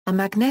A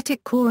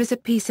magnetic core is a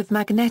piece of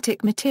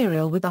magnetic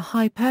material with a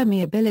high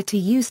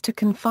permeability used to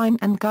confine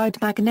and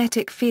guide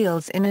magnetic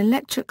fields in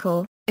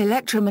electrical,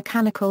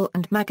 electromechanical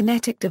and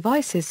magnetic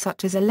devices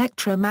such as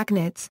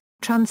electromagnets,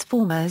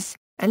 transformers,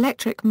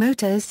 electric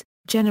motors,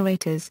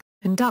 generators,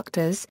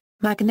 inductors,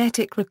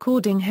 magnetic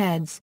recording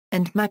heads,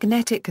 and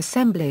magnetic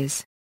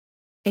assemblies.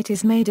 It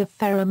is made of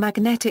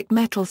ferromagnetic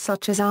metals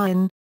such as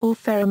iron, or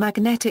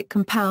ferrimagnetic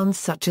compounds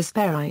such as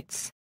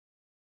ferrites.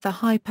 The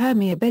high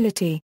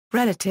permeability,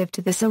 relative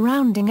to the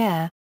surrounding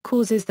air,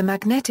 causes the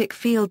magnetic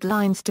field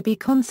lines to be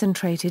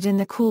concentrated in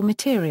the core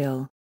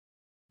material.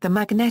 The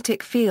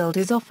magnetic field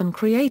is often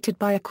created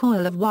by a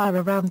coil of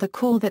wire around the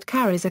core that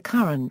carries a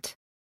current.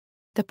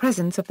 The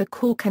presence of the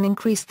core can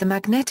increase the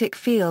magnetic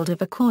field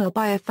of a coil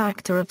by a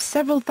factor of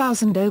several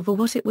thousand over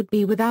what it would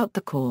be without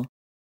the core.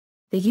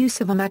 The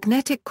use of a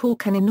magnetic core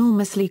can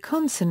enormously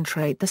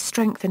concentrate the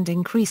strength and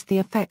increase the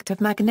effect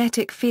of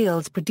magnetic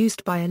fields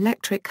produced by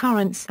electric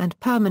currents and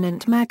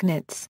permanent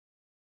magnets.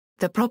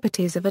 The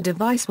properties of a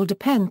device will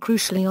depend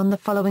crucially on the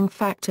following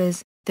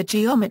factors: the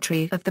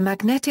geometry of the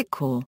magnetic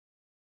core,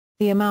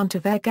 the amount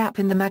of air gap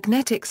in the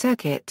magnetic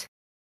circuit,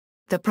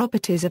 the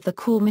properties of the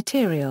core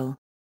material,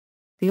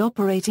 the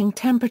operating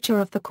temperature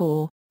of the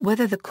core,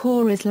 whether the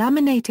core is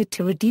laminated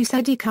to reduce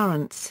eddy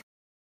currents.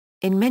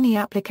 In many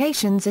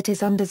applications it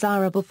is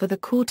undesirable for the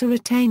core to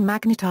retain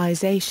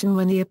magnetization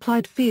when the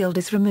applied field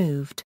is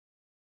removed.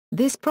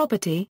 This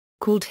property,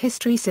 called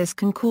hysteresis,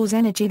 can cause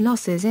energy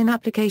losses in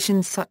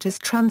applications such as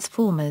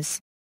transformers.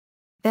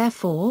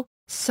 Therefore,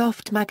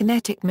 soft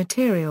magnetic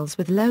materials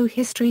with low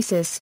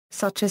hysteresis,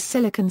 such as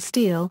silicon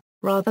steel,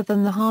 rather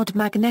than the hard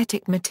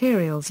magnetic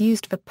materials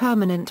used for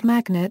permanent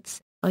magnets,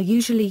 are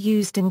usually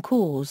used in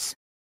cores.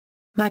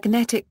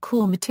 Magnetic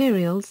core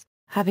materials,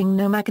 having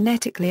no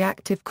magnetically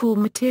active core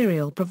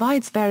material,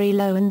 provides very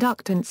low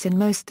inductance in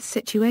most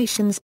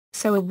situations,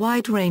 so a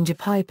wide range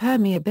of high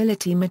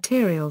permeability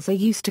materials are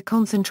used to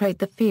concentrate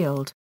the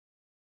field.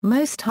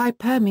 Most high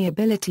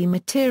permeability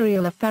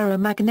material are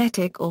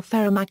ferromagnetic or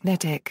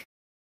ferrimagnetic.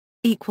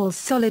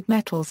 Solid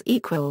metals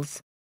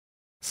equals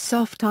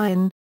soft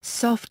iron.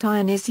 Soft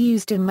iron is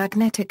used in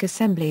magnetic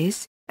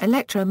assemblies,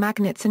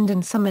 electromagnets and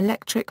in some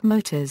electric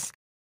motors.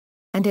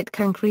 And it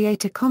can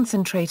create a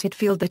concentrated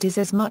field that is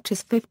as much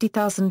as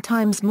 50,000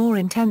 times more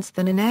intense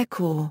than an air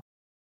core.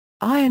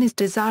 Iron is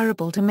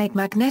desirable to make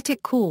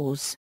magnetic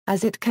cores,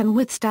 as it can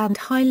withstand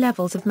high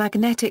levels of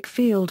magnetic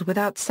field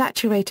without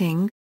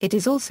saturating. It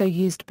is also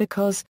used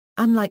because,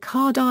 unlike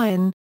hard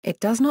iron, it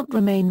does not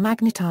remain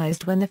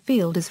magnetized when the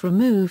field is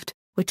removed,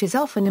 which is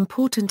often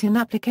important in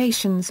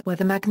applications where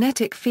the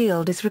magnetic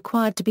field is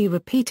required to be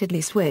repeatedly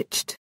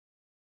switched.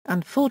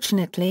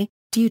 Unfortunately,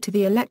 due to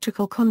the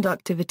electrical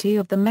conductivity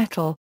of the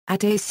metal,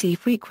 at AC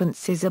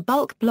frequencies a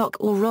bulk block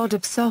or rod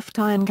of soft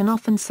iron can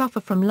often suffer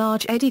from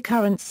large eddy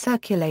currents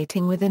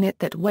circulating within it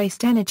that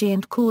waste energy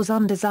and cause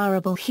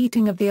undesirable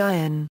heating of the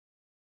iron.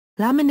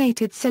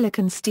 Laminated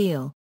silicon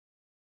steel.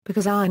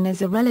 Because iron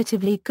is a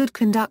relatively good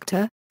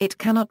conductor, it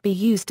cannot be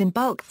used in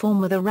bulk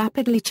form with a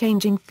rapidly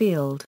changing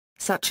field,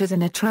 such as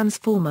in a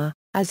transformer,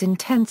 as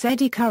intense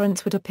eddy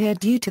currents would appear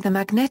due to the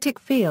magnetic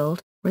field,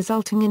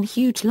 resulting in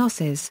huge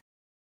losses.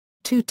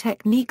 Two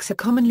techniques are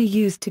commonly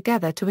used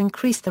together to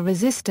increase the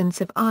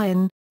resistance of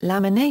iron: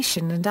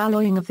 lamination and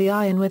alloying of the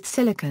iron with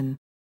silicon.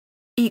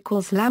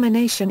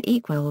 Lamination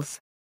equals.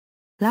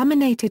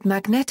 Laminated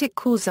magnetic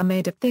cores are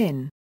made of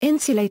thin,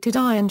 insulated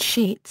iron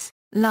sheets,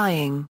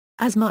 lying,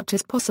 as much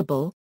as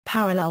possible,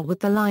 parallel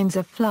with the lines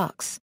of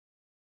flux.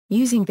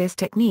 Using this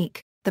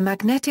technique, the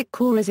magnetic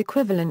core is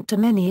equivalent to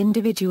many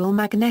individual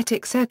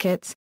magnetic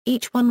circuits,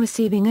 each one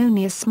receiving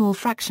only a small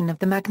fraction of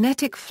the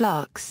magnetic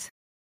flux.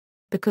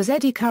 Because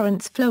eddy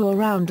currents flow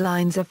around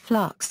lines of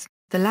flux,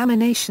 the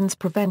laminations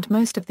prevent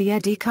most of the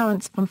eddy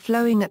currents from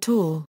flowing at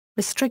all,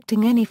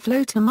 restricting any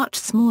flow to much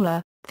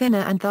smaller,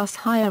 thinner and thus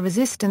higher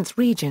resistance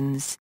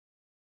regions.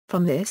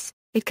 From this,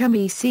 it can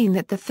be seen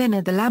that the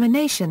thinner the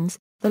laminations,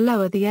 the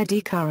lower the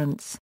eddy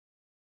currents.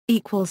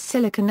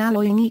 Silicon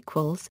alloying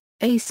equals,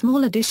 a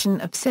small addition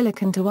of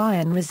silicon to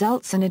iron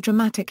results in a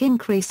dramatic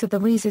increase of the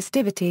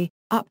resistivity,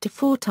 up to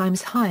 4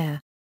 times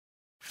higher.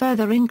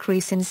 Further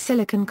increase in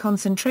silicon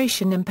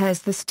concentration impairs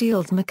the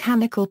steel's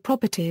mechanical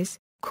properties,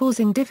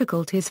 causing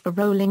difficulties for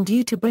rolling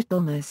due to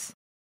brittleness.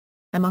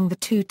 Among the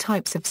two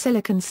types of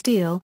silicon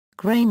steel,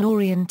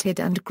 grain-oriented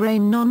and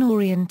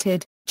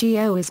grain-non-oriented,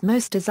 GO is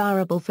most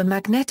desirable for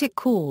magnetic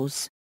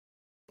cores.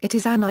 It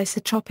is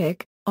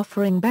anisotropic,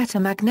 offering better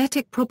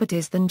magnetic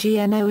properties than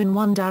GNO in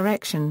one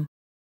direction.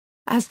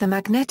 As the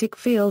magnetic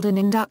field in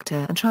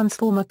inductor and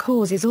transformer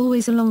cores is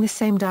always along the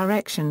same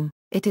direction,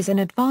 it is an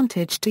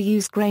advantage to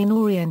use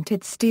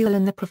grain-oriented steel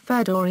in the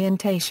preferred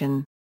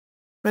orientation.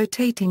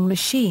 Rotating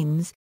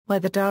machines, where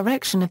the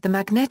direction of the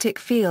magnetic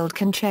field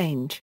can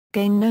change,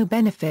 gain no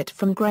benefit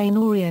from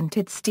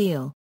grain-oriented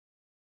steel.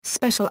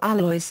 Special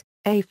alloys,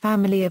 a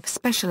family of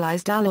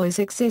specialized alloys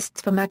exists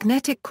for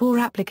magnetic core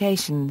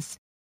applications.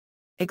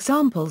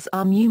 Examples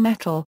are mu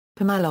metal,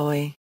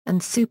 permalloy,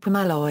 and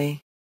supermalloy.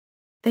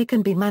 They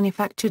can be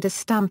manufactured as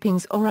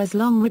stampings or as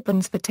long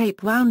ribbons for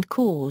tape-wound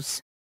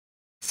cores.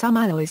 Some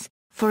alloys,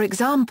 for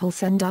example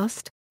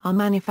sandust, are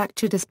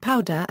manufactured as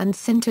powder and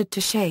sintered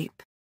to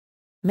shape.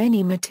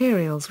 Many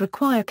materials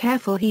require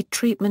careful heat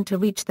treatment to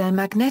reach their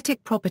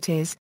magnetic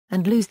properties,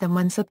 and lose them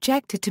when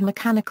subjected to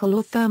mechanical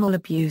or thermal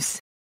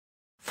abuse.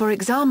 For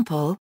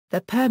example,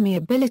 the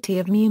permeability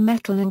of mu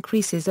metal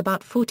increases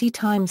about 40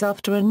 times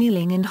after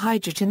annealing in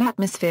hydrogen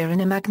atmosphere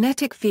in a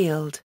magnetic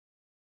field.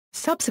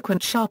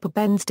 Subsequent sharper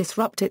bends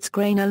disrupt its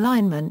grain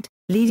alignment,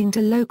 leading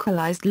to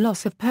localized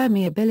loss of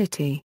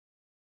permeability.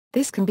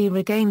 This can be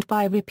regained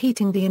by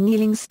repeating the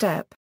annealing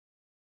step.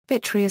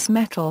 Vitreous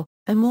metal,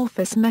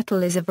 amorphous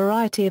metal is a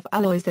variety of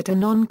alloys that are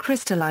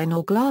non-crystalline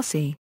or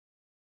glassy.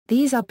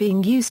 These are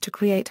being used to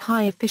create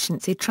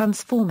high-efficiency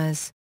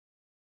transformers.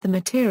 The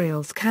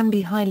materials can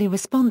be highly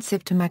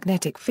responsive to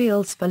magnetic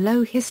fields for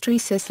low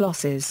hysteresis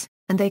losses,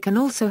 and they can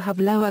also have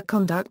lower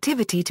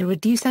conductivity to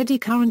reduce eddy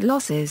current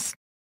losses.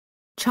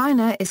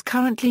 China is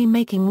currently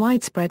making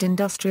widespread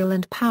industrial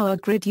and power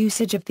grid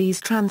usage of these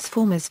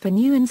transformers for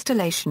new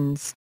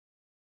installations.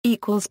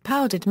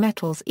 Powdered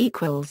metals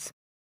equals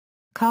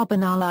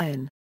Carbonyl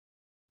iron.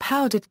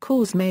 Powdered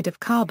cores made of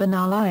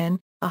carbonyl iron,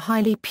 a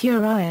highly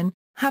pure iron,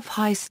 have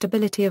high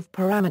stability of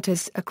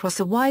parameters across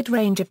a wide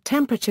range of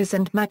temperatures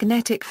and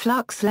magnetic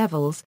flux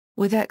levels,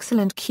 with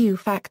excellent Q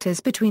factors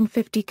between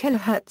 50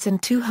 kHz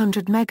and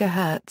 200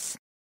 MHz.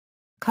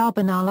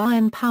 Carbonyl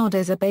iron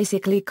powders are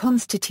basically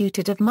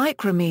constituted of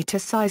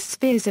micrometer-sized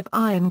spheres of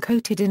iron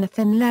coated in a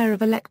thin layer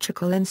of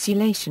electrical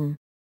insulation.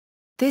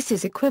 This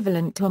is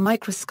equivalent to a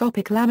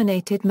microscopic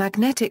laminated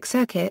magnetic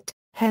circuit,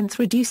 hence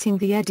reducing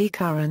the eddy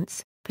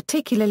currents,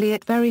 particularly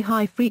at very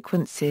high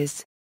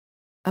frequencies.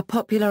 A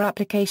popular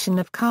application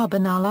of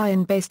carbonyl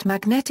iron-based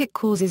magnetic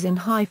cores is in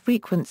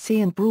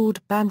high-frequency and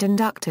broadband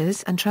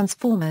inductors and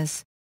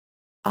transformers.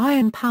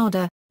 Iron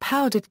powder,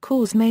 powdered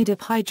cores made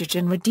of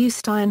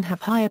hydrogen-reduced iron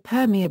have higher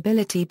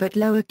permeability but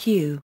lower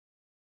Q.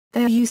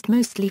 They are used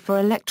mostly for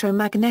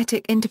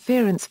electromagnetic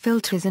interference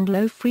filters and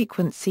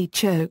low-frequency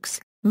chokes,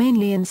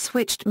 mainly in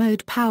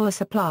switched-mode power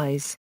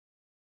supplies.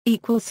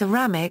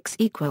 Ceramics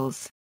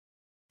equals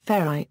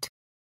ferrite.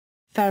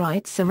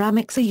 Ferrite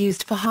ceramics are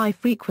used for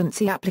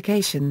high-frequency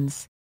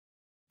applications.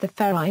 The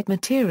ferrite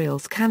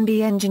materials can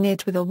be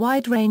engineered with a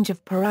wide range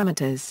of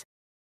parameters.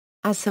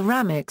 As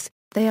ceramics,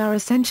 they are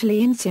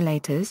essentially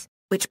insulators,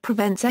 which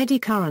prevents eddy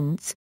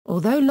currents,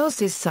 although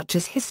losses such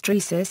as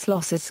hysteresis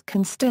losses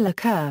can still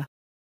occur.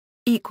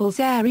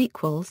 Air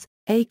equals,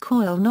 a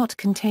coil not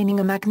containing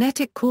a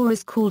magnetic core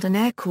is called an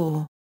air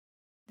core.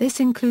 This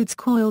includes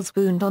coils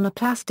wound on a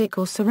plastic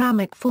or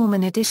ceramic form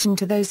in addition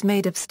to those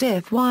made of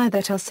stiff wire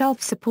that are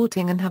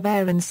self-supporting and have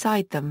air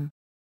inside them.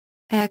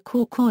 Air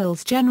core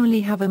coils generally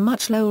have a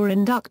much lower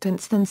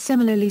inductance than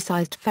similarly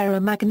sized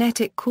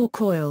ferromagnetic core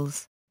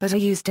coils, but are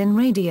used in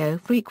radio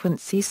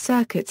frequency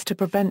circuits to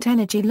prevent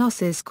energy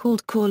losses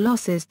called core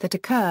losses that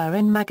occur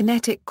in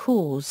magnetic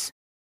cores.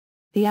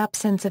 The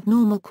absence of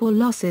normal core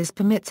losses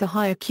permits a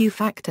higher Q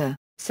factor,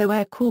 so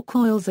air core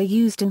coils are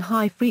used in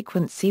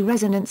high-frequency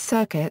resonance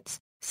circuits,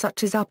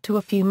 such as up to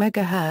a few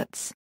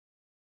megahertz.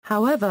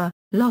 However,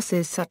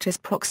 losses such as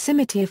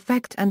proximity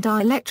effect and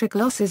dielectric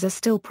losses are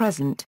still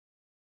present.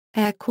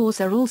 Air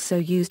cores are also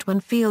used when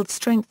field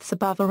strengths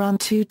above around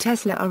 2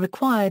 Tesla are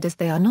required as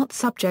they are not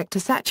subject to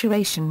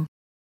saturation.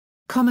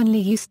 Commonly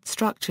used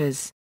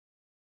structures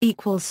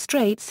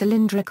straight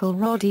cylindrical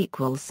rod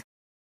equals.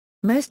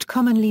 Most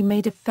commonly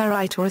made of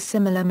ferrite or a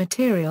similar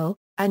material,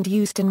 and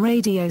used in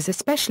radios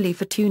especially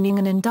for tuning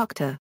an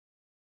inductor.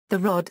 The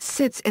rod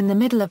sits in the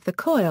middle of the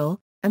coil,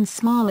 and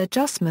small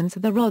adjustments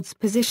of the rod's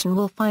position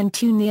will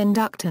fine-tune the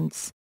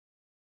inductance.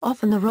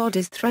 Often the rod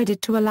is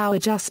threaded to allow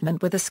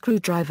adjustment with a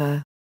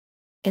screwdriver.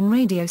 In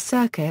radio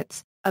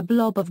circuits, a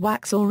blob of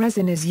wax or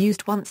resin is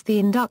used once the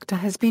inductor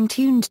has been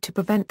tuned to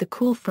prevent the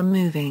core from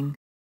moving.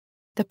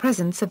 The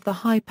presence of the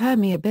high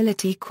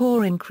permeability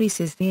core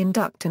increases the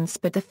inductance,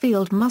 but the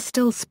field must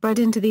still spread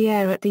into the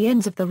air at the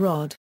ends of the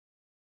rod.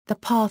 The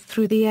path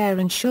through the air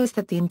ensures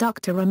that the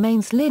inductor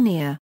remains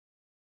linear.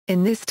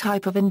 In this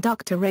type of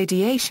inductor,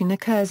 radiation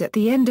occurs at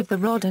the end of the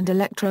rod and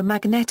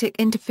electromagnetic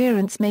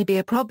interference may be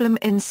a problem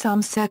in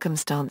some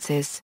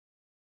circumstances.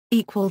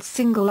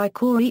 Single I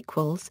core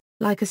equals,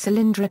 like a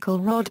cylindrical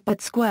rod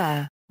but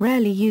square,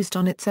 rarely used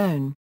on its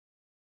own.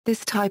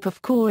 This type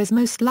of core is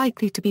most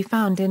likely to be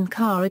found in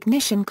car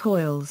ignition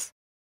coils.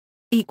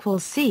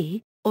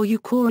 C, or U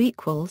core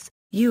equals,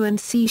 U and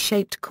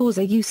C-shaped cores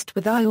are used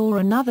with I or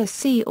another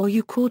C or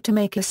U core to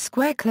make a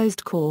square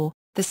closed core,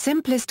 the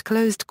simplest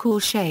closed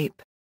core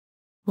shape.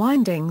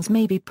 Windings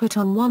may be put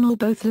on one or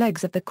both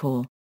legs of the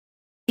core.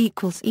 E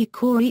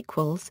core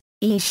equals,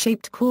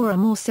 E-shaped core are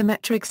more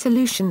symmetric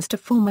solutions to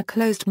form a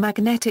closed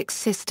magnetic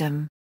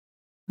system.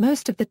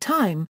 Most of the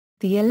time,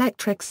 the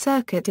electric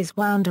circuit is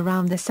wound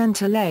around the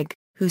center leg,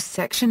 whose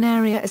section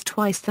area is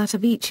twice that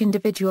of each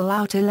individual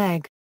outer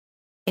leg.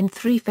 In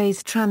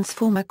three-phase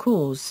transformer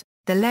cores,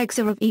 the legs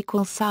are of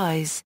equal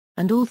size,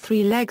 and all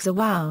three legs are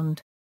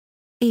wound.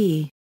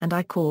 E and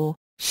I core,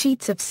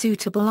 Sheets of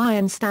suitable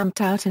iron stamped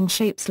out in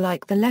shapes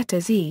like the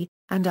letters E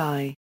and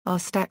I are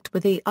stacked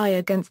with the I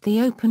against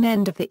the open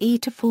end of the E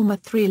to form a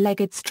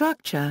three-legged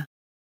structure.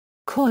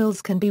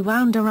 Coils can be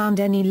wound around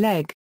any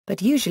leg,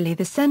 but usually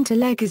the center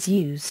leg is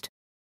used.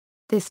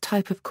 This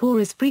type of core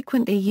is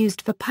frequently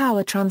used for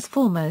power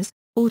transformers,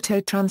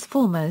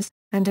 auto-transformers,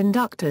 and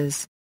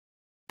inductors.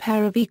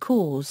 Pair of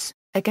E-cores,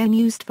 again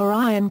used for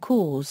iron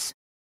cores.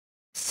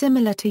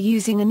 Similar to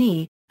using an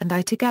E and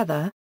I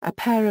together, a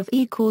pair of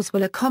E-cores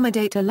will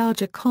accommodate a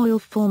larger coil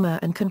former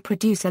and can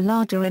produce a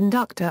larger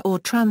inductor or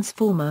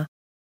transformer.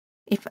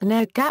 If an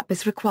air gap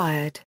is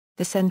required,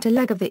 the center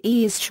leg of the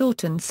E is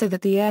shortened so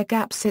that the air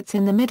gap sits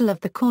in the middle of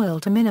the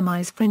coil to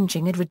minimize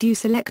fringing and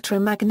reduce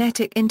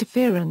electromagnetic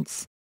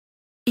interference.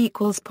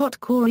 Pot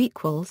core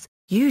equals,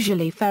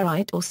 usually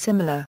ferrite or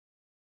similar.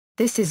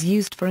 This is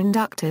used for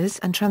inductors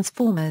and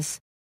transformers.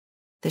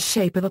 The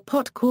shape of a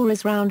pot core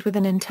is round with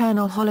an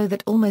internal hollow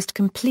that almost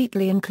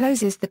completely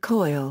encloses the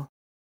coil.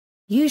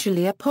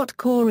 Usually a pot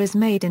core is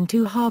made in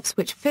two halves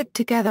which fit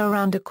together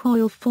around a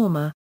coil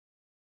former.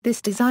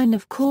 This design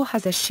of core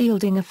has a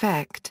shielding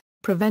effect,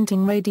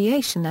 preventing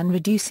radiation and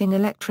reducing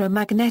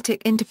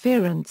electromagnetic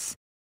interference.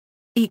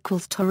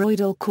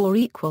 Toroidal core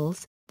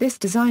equals, this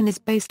design is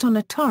based on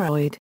a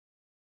toroid.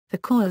 The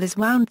coil is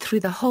wound through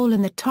the hole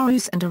in the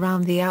torus and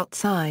around the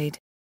outside.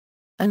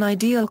 An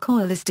ideal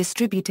coil is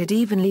distributed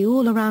evenly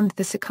all around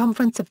the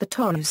circumference of the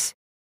torus.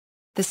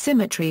 The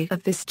symmetry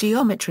of this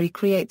geometry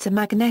creates a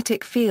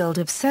magnetic field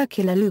of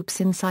circular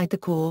loops inside the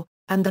core,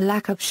 and the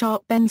lack of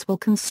sharp bends will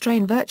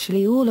constrain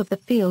virtually all of the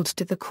field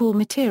to the core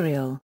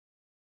material.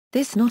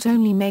 This not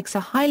only makes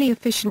a highly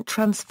efficient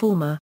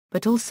transformer,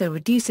 but also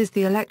reduces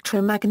the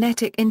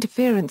electromagnetic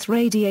interference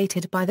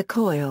radiated by the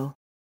coil.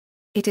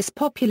 It is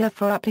popular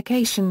for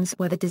applications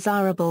where the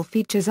desirable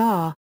features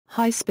are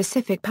high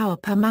specific power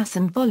per mass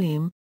and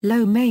volume,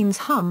 low mains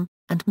hum,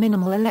 and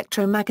minimal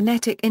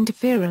electromagnetic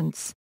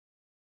interference.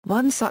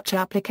 One such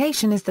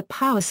application is the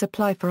power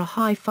supply for a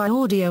hi-fi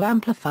audio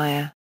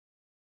amplifier.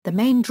 The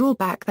main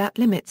drawback that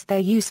limits their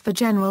use for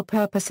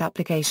general-purpose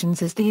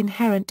applications is the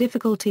inherent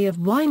difficulty of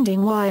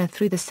winding wire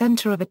through the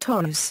center of a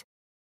torus.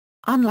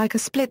 Unlike a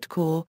split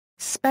core,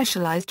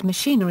 specialized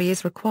machinery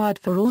is required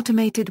for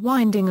automated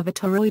winding of a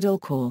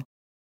toroidal core.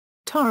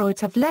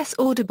 Toroids have less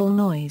audible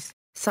noise,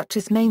 such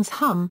as mains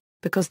hum,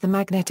 because the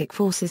magnetic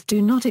forces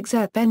do not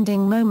exert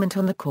bending moment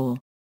on the core.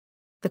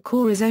 The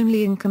core is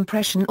only in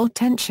compression or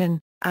tension,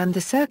 and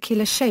the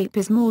circular shape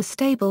is more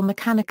stable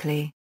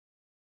mechanically.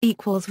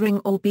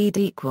 Ring or bead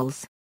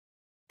equals.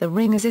 The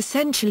ring is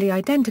essentially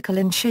identical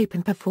in shape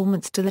and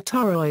performance to the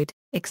toroid,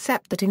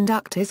 except that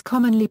inductors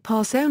commonly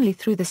pass only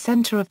through the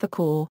center of the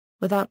core,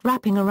 without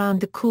wrapping around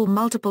the core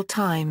multiple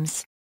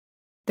times.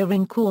 The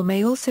ring core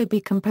may also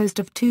be composed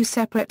of two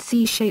separate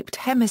C-shaped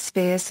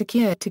hemispheres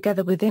secured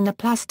together within a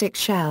plastic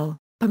shell,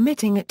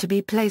 permitting it to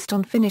be placed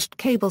on finished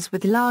cables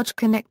with large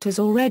connectors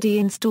already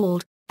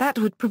installed, that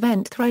would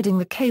prevent threading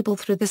the cable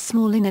through the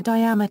small inner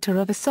diameter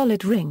of a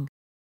solid ring.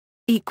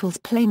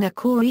 Planar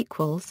core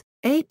equals,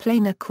 a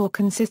planar core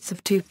consists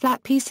of two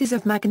flat pieces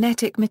of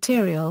magnetic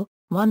material,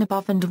 one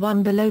above and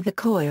one below the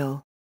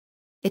coil.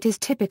 It is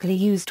typically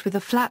used with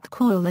a flat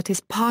coil that is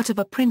part of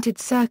a printed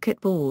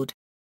circuit board.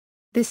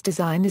 This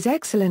design is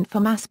excellent for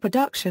mass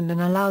production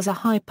and allows a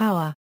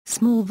high-power,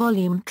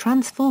 small-volume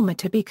transformer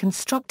to be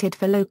constructed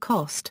for low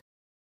cost.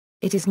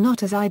 It is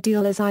not as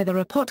ideal as either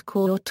a pot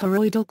core or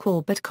toroidal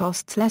core but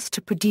costs less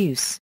to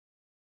produce.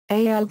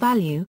 AL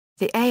value.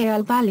 The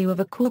AL value of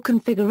a core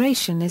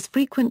configuration is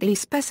frequently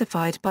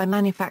specified by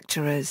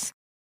manufacturers.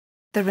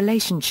 The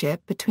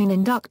relationship between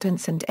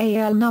inductance and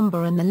AL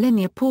number and the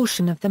linear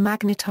portion of the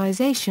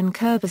magnetization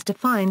curve is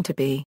defined to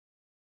be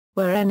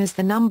where N is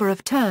the number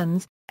of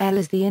turns, L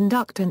is the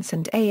inductance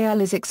and AL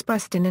is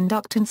expressed in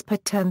inductance per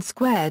turn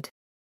squared.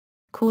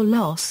 Core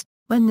loss,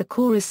 when the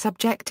core is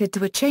subjected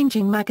to a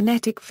changing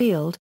magnetic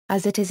field,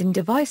 as it is in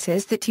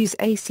devices that use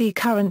AC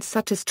currents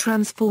such as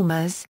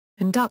transformers,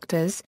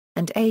 inductors,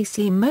 and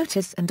AC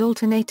motors and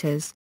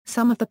alternators,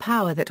 some of the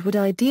power that would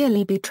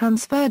ideally be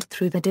transferred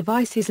through the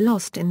device is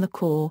lost in the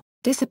core,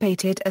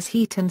 dissipated as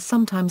heat and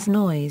sometimes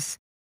noise.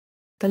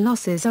 The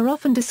losses are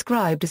often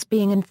described as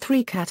being in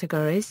three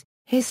categories: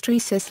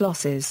 hysteresis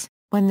losses,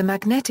 when the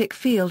magnetic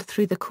field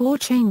through the core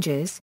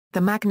changes, the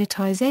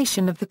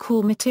magnetization of the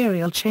core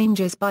material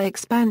changes by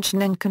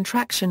expansion and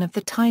contraction of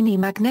the tiny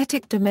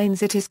magnetic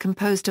domains it is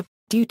composed of,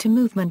 due to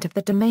movement of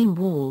the domain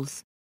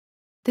walls.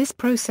 This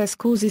process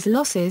causes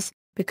losses,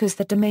 because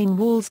the domain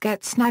walls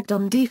get snagged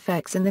on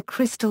defects in the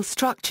crystal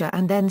structure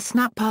and then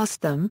snap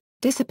past them,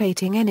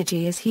 dissipating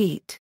energy as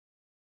heat.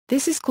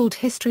 This is called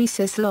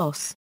hysteresis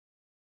loss.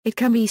 It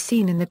can be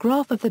seen in the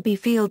graph of the B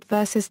field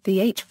versus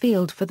the H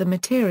field for the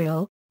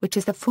material, which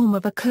is the form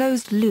of a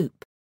closed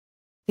loop.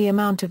 The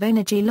amount of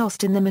energy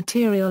lost in the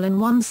material in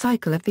one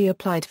cycle of the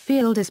applied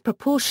field is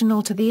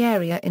proportional to the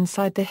area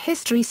inside the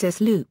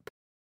hysteresis loop.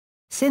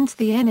 Since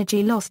the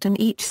energy lost in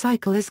each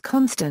cycle is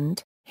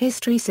constant,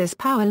 hysteresis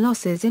power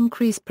losses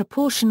increase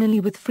proportionally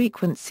with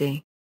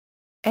frequency.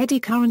 Eddy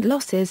current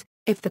losses,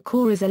 If the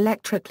core is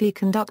electrically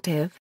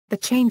conductive, the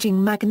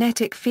changing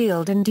magnetic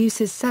field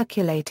induces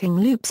circulating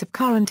loops of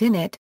current in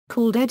it,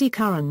 called eddy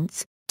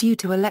currents, due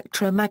to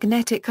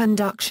electromagnetic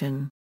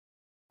induction.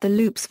 The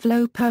loops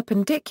flow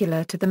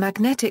perpendicular to the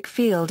magnetic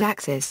field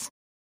axis.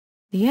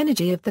 The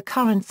energy of the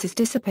currents is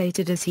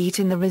dissipated as heat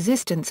in the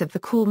resistance of the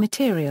core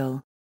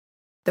material.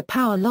 The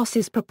power loss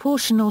is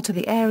proportional to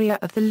the area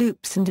of the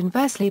loops and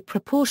inversely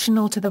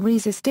proportional to the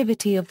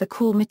resistivity of the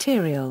core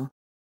material.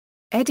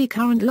 Eddy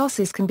current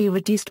losses can be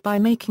reduced by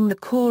making the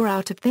core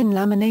out of thin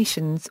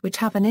laminations which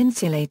have an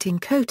insulating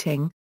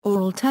coating,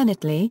 or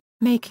alternately,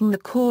 making the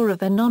core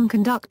of a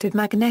non-conductive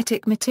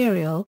magnetic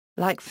material,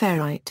 like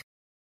ferrite.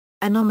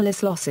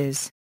 Anomalous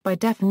losses. By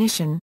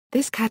definition,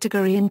 this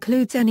category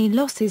includes any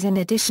losses in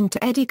addition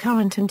to eddy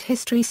current and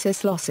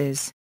hysteresis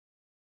losses.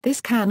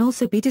 This can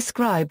also be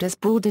described as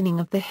broadening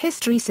of the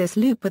hysteresis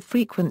loop with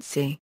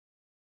frequency.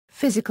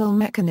 Physical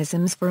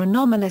mechanisms for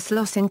anomalous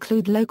loss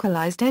include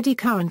localized eddy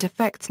current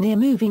effects near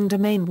moving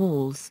domain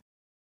walls.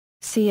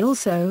 See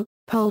also,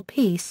 pole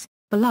piece,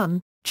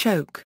 balloon,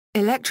 choke,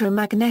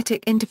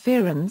 electromagnetic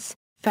interference,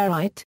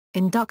 ferrite,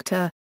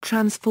 inductor,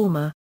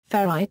 transformer,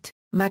 ferrite,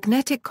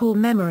 magnetic core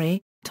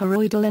memory,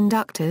 toroidal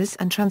inductors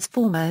and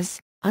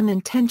transformers,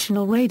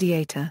 unintentional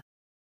radiator.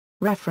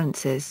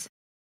 References.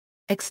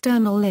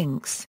 External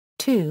links.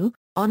 2.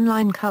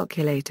 Online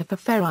calculator for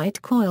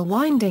ferrite coil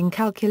winding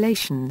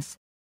calculations.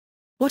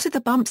 What are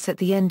the bumps at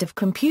the end of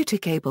computer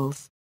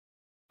cables?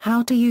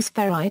 How to use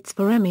ferrites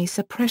for ME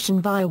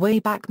suppression via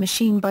Wayback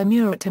Machine by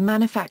Murata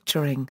Manufacturing.